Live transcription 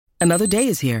Another day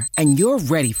is here, and you're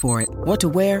ready for it. What to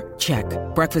wear? Check.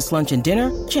 Breakfast, lunch, and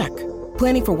dinner? Check.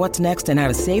 Planning for what's next and how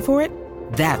to save for it?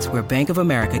 That's where Bank of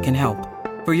America can help.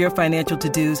 For your financial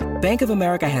to-dos, Bank of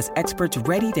America has experts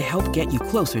ready to help get you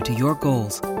closer to your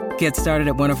goals. Get started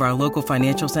at one of our local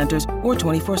financial centers or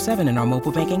 24/7 in our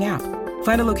mobile banking app.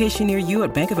 Find a location near you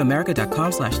at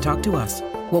bankofamerica.com/talktous.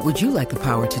 What would you like the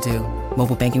power to do?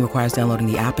 Mobile banking requires downloading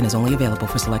the app and is only available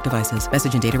for select devices.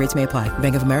 Message and data rates may apply.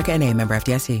 Bank of America N.A., member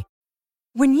FDIC.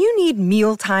 When you need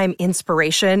mealtime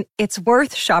inspiration, it's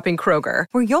worth shopping Kroger,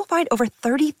 where you'll find over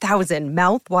 30,000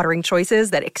 mouth-watering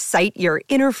choices that excite your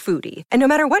inner foodie. And no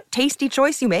matter what tasty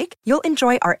choice you make, you'll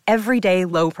enjoy our everyday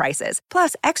low prices,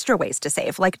 plus extra ways to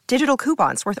save, like digital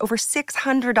coupons worth over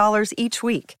 $600 each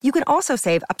week. You can also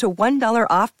save up to $1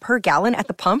 off per gallon at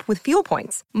the pump with fuel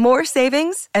points. More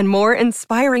savings and more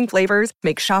inspiring flavors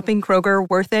make shopping Kroger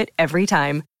worth it every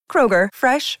time. Kroger,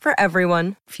 fresh for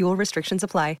everyone. Fuel restrictions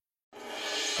apply.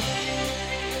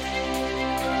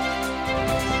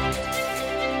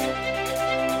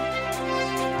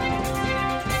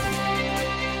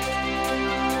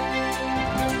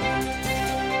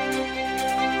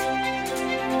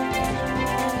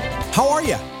 How are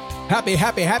you?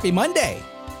 Happy Monday.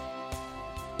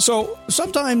 So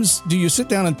sometimes do you sit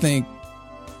down and think,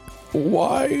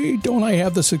 why don't I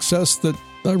have the success that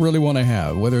I really want to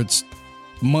have? Whether it's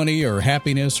money or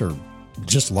happiness or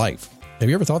just life. Have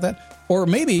you ever thought that? Or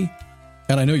maybe,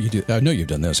 and I know you do. I know you've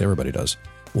done this. Everybody does.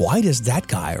 Why does that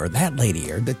guy or that lady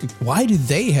why do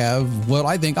they have what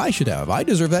I think I should have? I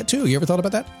deserve that too. You ever thought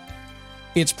about that?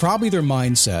 It's probably their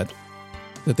mindset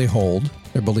that they hold,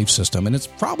 their belief system, and it's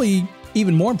probably,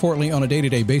 even more importantly, on a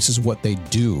day-to-day basis, what they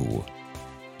do.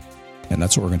 And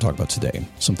that's what we're going to talk about today.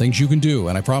 Some things you can do.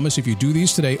 And I promise if you do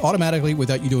these today, automatically,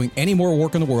 without you doing any more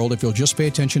work in the world, if you'll just pay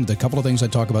attention to the couple of things I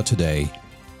talk about today,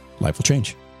 life will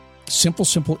change.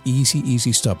 Simple,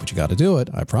 easy stuff, but you got to do it.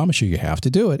 I promise you have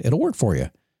to do it. It'll work for you.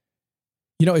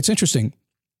 You know, it's interesting.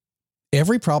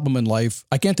 Every problem in life,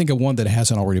 I can't think of one that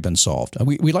hasn't already been solved.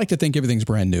 We like to think everything's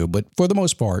brand new, but for the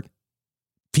most part,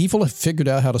 people have figured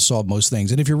out how to solve most things.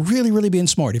 And if you're really being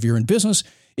smart, if you're in business,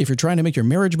 if you're trying to make your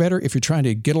marriage better, if you're trying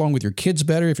to get along with your kids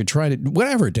better, if you're trying to,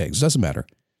 whatever it takes, doesn't matter.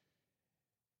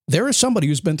 There is somebody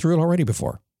who's been through it already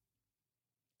before.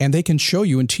 And they can show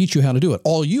you and teach you how to do it.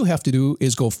 All you have to do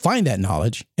is go find that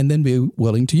knowledge and then be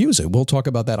willing to use it. We'll talk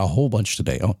about that a whole bunch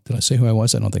today. Oh, did I say who I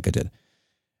was? I don't think I did.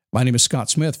 My name is Scott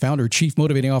Smith, founder, chief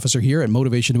motivating officer here at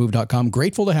motivationtomove.com.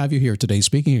 Grateful to have you here today.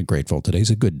 Speaking of grateful,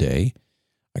 today's a good day.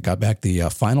 I got back the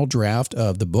final draft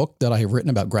of the book that I have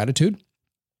written about gratitude,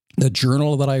 the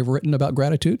journal that I've written about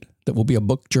gratitude, that will be a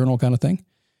book journal kind of thing.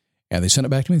 And they sent it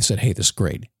back to me and said, hey, this is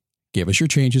great. Give us your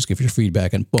changes, give us your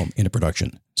feedback, and boom, into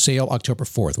production. Sale October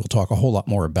 4th. We'll talk a whole lot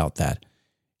more about that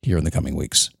here in the coming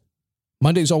weeks.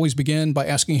 Mondays always begin by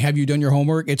asking, have you done your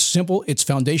homework? It's simple, it's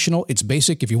foundational, it's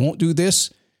basic. If you won't do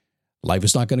this, life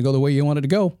is not going to go the way you want it to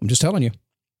go. I'm just telling you.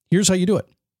 Here's how you do it.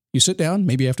 You sit down,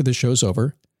 maybe after the show's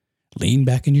over, lean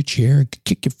back in your chair,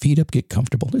 kick your feet up, get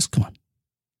comfortable. Just come on.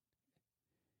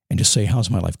 And just say, how's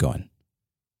my life going?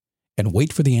 And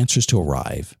wait for the answers to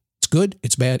arrive. It's good,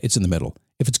 it's bad, it's in the middle.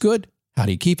 If it's good, how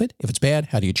do you keep it? If it's bad,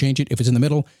 how do you change it? If it's in the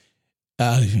middle,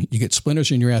 you get splinters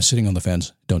in your ass sitting on the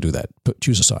fence. Don't do that.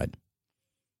 Choose a side.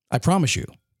 I promise you,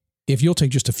 if you'll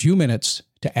take just a few minutes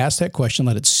to ask that question,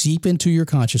 let it seep into your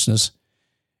consciousness,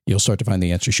 you'll start to find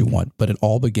the answers you want. But it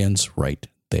all begins right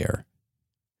there.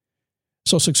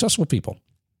 So successful people,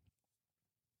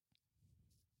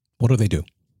 what do they do?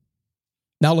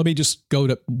 Now, let me just go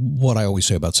to what I always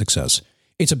say about success.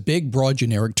 It's a big, broad,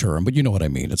 generic term, but you know what I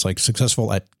mean. It's like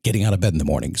successful at getting out of bed in the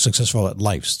morning, successful at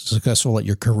life, successful at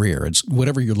your career. It's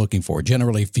whatever you're looking for,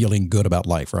 generally feeling good about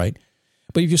life, right?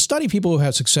 But if you study people who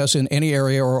have success in any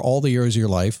area or all the areas of your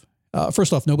life,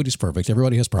 first off, nobody's perfect.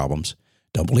 Everybody has problems.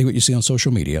 Don't believe what you see on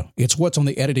social media. It's what's on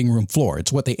the editing room floor.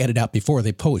 It's what they edit out before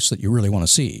they post that you really want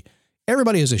to see.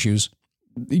 Everybody has issues.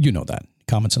 You know that.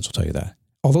 Common sense will tell you that.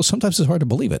 Although sometimes it's hard to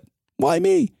believe it. Why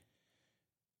me?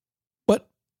 But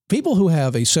people who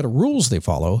have a set of rules they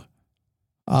follow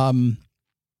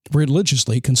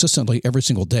religiously, consistently, every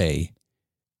single day,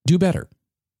 do better.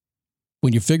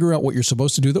 When you figure out what you're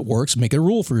supposed to do that works, make it a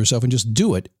rule for yourself and just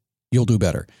do it, you'll do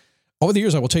better. Over the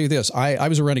years, I will tell you this. I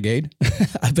was a renegade.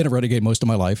 I've been a renegade most of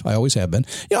my life. I always have been.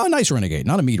 You know, a nice renegade,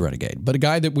 not a mean renegade, but a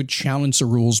guy that would challenge the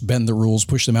rules, bend the rules,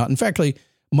 push them out. In fact,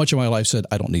 much of my life said,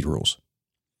 I don't need rules.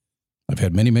 I've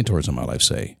had many mentors in my life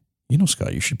say, you know,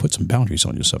 Scott, you should put some boundaries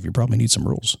on yourself. You probably need some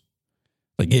rules.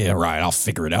 Like, yeah, right, I'll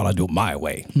figure it out. I'll do it my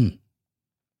way.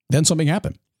 Then something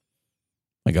happened.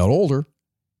 I got older,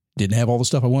 didn't have all the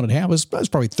stuff I wanted to have. I was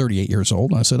probably 38 years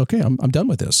old. And I said, okay, I'm done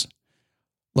with this.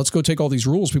 Let's go take all these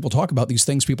rules people talk about, these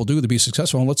things people do to be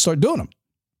successful, and let's start doing them.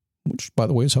 Which, by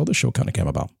the way, is how this show kind of came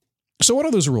about. So what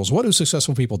are those rules? What do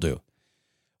successful people do?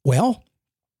 Well,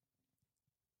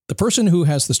 the person who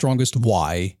has the strongest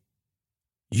why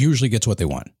usually gets what they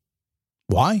want.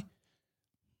 Why?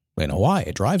 They know why.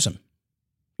 It drives them.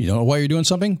 You don't know why you're doing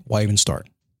something? Why even start?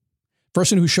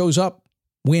 Person who shows up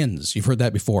wins. You've heard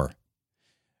that before.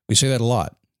 We say that a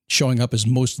lot. Showing up is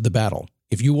most of the battle.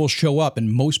 If you will show up,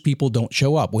 and most people don't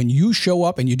show up, when you show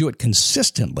up and you do it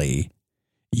consistently,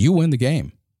 you win the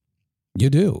game. You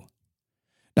do.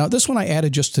 Now, this one I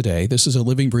added just today. This is a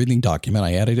living, breathing document.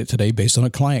 I added it today based on a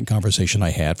client conversation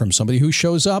I had from somebody who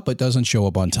shows up but doesn't show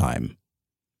up on time.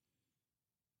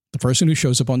 The person who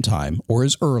shows up on time or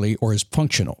is early or is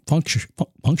punctual,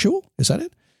 is that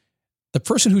it? The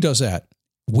person who does that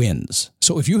wins.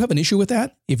 So if you have an issue with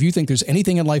that, if you think there's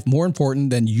anything in life more important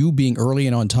than you being early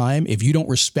and on time, if you don't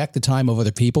respect the time of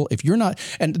other people, if you're not,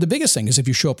 and the biggest thing is if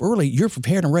you show up early, you're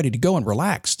prepared and ready to go and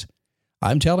relaxed.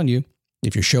 I'm telling you,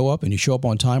 if you show up and you show up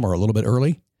on time or a little bit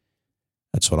early,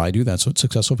 that's what I do. That's what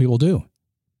successful people do.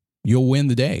 You'll win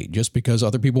the day just because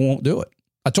other people won't do it.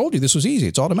 I told you this was easy.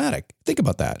 It's automatic. Think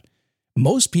about that.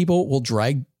 Most people will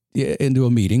drag into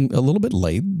a meeting a little bit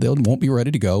late. They won't be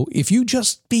ready to go. If you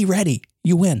just be ready,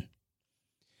 you win.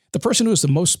 The person who is the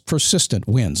most persistent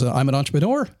wins. I'm an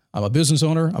entrepreneur. I'm a business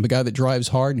owner. I'm a guy that drives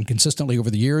hard and consistently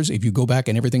over the years. If you go back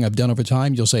and everything I've done over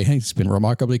time, you'll say, hey, it's been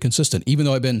remarkably consistent, even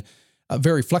though I've been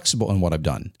very flexible in what I've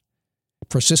done.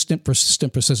 Persistent. To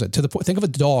the point, think of a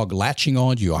dog latching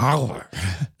on to you.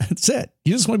 That's it.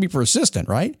 You just want to be persistent,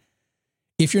 right?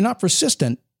 If you're not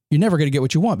persistent, you're never going to get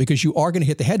what you want because you are going to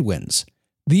hit the headwinds.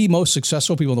 The most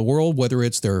successful people in the world, whether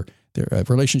it's their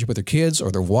relationship with their kids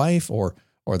or their wife or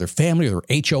their family or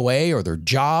their HOA or their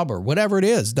job or whatever it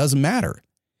is, doesn't matter.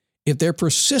 If they're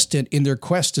persistent in their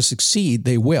quest to succeed,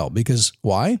 they will. Because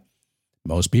why?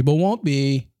 Most people won't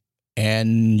be,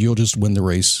 and you'll just win the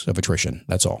race of attrition.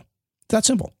 That's all. It's that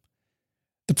simple.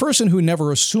 The person who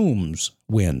never assumes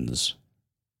wins.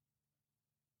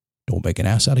 Don't make an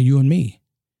ass out of you and me.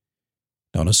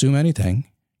 Don't assume anything.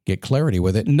 Get clarity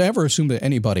with it. Never assume that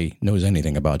anybody knows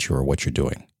anything about you or what you're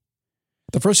doing.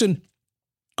 The person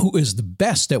who is the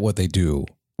best at what they do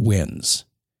wins.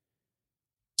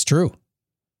 It's true.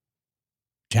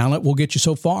 Talent will get you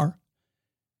so far.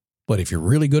 But if you're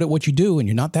really good at what you do and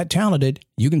you're not that talented,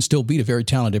 you can still beat a very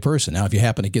talented person. Now, if you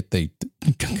happen to get the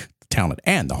talent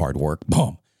and the hard work,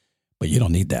 boom. But you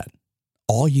don't need that.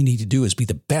 All you need to do is be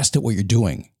the best at what you're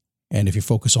doing. And if you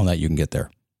focus on that, you can get there.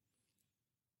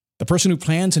 The person who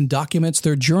plans and documents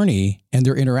their journey and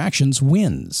their interactions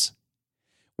wins.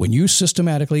 When you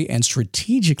systematically and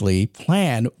strategically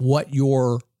plan what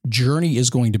your journey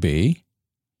is going to be,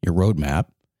 your roadmap,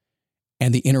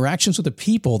 and the interactions with the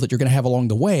people that you're going to have along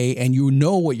the way, and you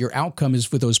know what your outcome is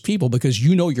for those people because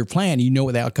you know your plan, you know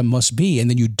what the outcome must be,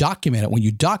 and then you document it. When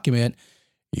you document,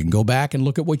 you can go back and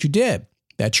look at what you did.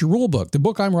 That's your rule book. The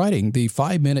book I'm writing, the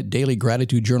 5-Minute Daily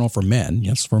Gratitude Journal for Men.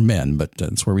 Yes, for men, but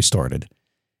that's where we started.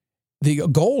 The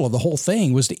goal of the whole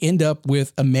thing was to end up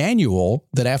with a manual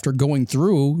that after going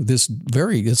through this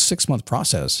 6-month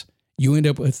process, you end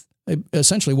up with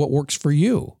essentially what works for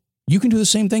you. You can do the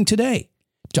same thing today.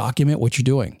 Document what you're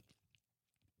doing.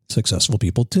 Successful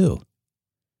people do.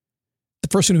 The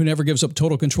person who never gives up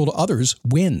total control to others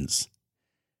wins.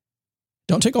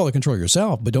 Don't take all the control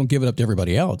yourself, but don't give it up to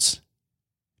everybody else.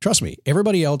 Trust me,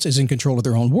 everybody else is in control of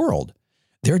their own world.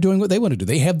 They're doing what they want to do.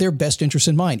 They have their best interest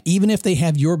in mind. Even if they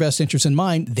have your best interest in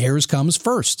mind, theirs comes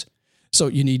first.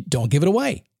 So don't give it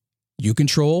away. You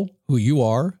control who you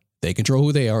are. They control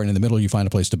who they are. And in the middle, you find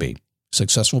a place to be.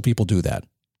 Successful people do that.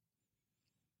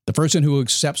 The person who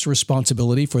accepts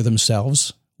responsibility for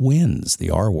themselves wins,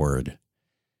 the R word.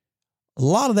 A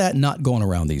lot of that not going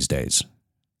around these days.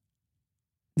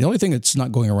 The only thing that's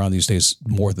not going around these days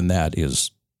more than that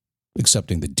is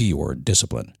accepting the D word,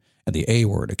 discipline, and the A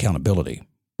word, accountability.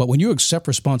 But when you accept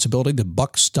responsibility, the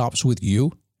buck stops with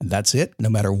you, and that's it, no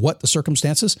matter what the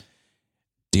circumstances.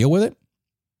 Deal with it.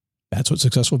 That's what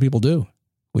successful people do.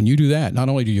 When you do that, not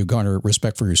only do you garner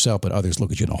respect for yourself, but others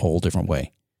look at you in a whole different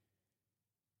way.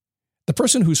 The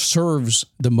person who serves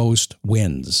the most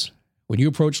wins. When you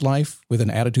approach life with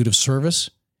an attitude of service,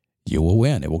 you will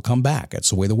win. It will come back. That's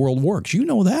the way the world works. You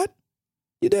know that.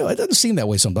 You do. It doesn't seem that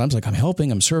way sometimes. Like I'm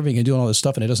helping, I'm serving, and doing all this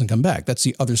stuff, and it doesn't come back. That's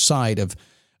the other side of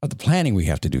the planning we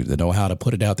have to do, to know how to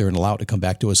put it out there and allow it to come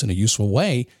back to us in a useful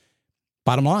way.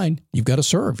 Bottom line, you've got to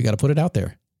serve. You've got to put it out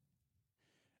there.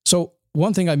 So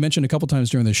one thing I mentioned a couple times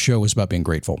during this show is about being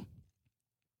grateful.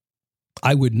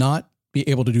 I would not be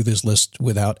able to do this list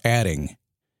without adding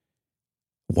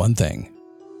one thing.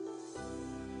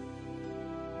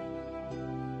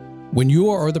 When you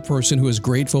are the person who is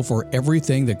grateful for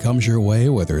everything that comes your way,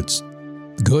 whether it's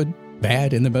good,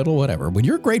 bad, in the middle, whatever, when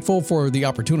you're grateful for the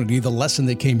opportunity, the lesson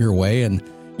that came your way, and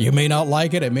you may not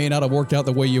like it, it may not have worked out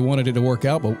the way you wanted it to work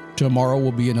out, but tomorrow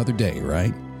will be another day,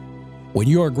 right? When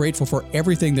you are grateful for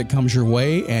everything that comes your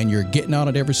way and you're getting on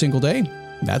it every single day,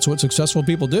 that's what successful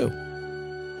people do.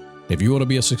 If you want to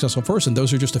be a successful person,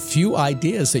 those are just a few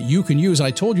ideas that you can use. And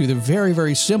I told you they're very,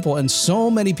 very simple. And so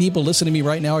many people listening to me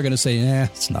right now are going to say,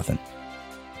 it's nothing.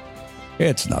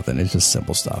 It's nothing. It's just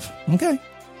simple stuff. Okay,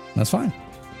 that's fine.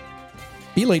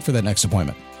 Be late for that next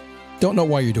appointment. Don't know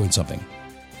why you're doing something.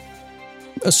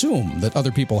 Assume that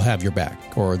other people have your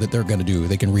back or that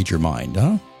they can read your mind,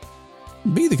 huh?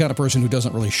 Be the kind of person who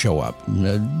doesn't really show up.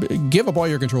 Give up all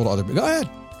your control to other people. Go ahead.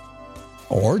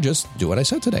 Or just do what I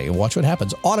said today and watch what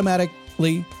happens.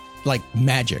 Automatically, like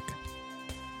magic,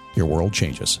 your world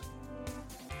changes.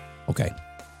 Okay.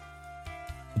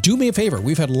 Do me a favor.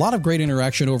 We've had a lot of great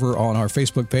interaction over on our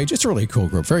Facebook page. It's a really cool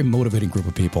group, very motivating group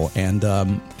of people. And I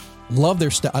love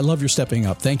your stepping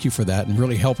up. Thank you for that and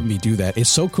really helping me do that. It's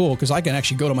so cool because I can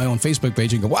actually go to my own Facebook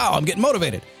page and go, wow, I'm getting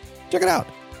motivated. Check it out.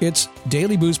 It's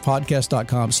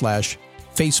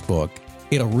dailyboostpodcast.com/Facebook.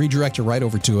 It'll redirect you right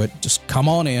over to it. Just come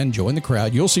on in, join the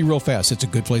crowd. You'll see real fast. It's a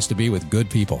good place to be with good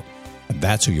people. And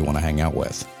that's who you want to hang out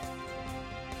with.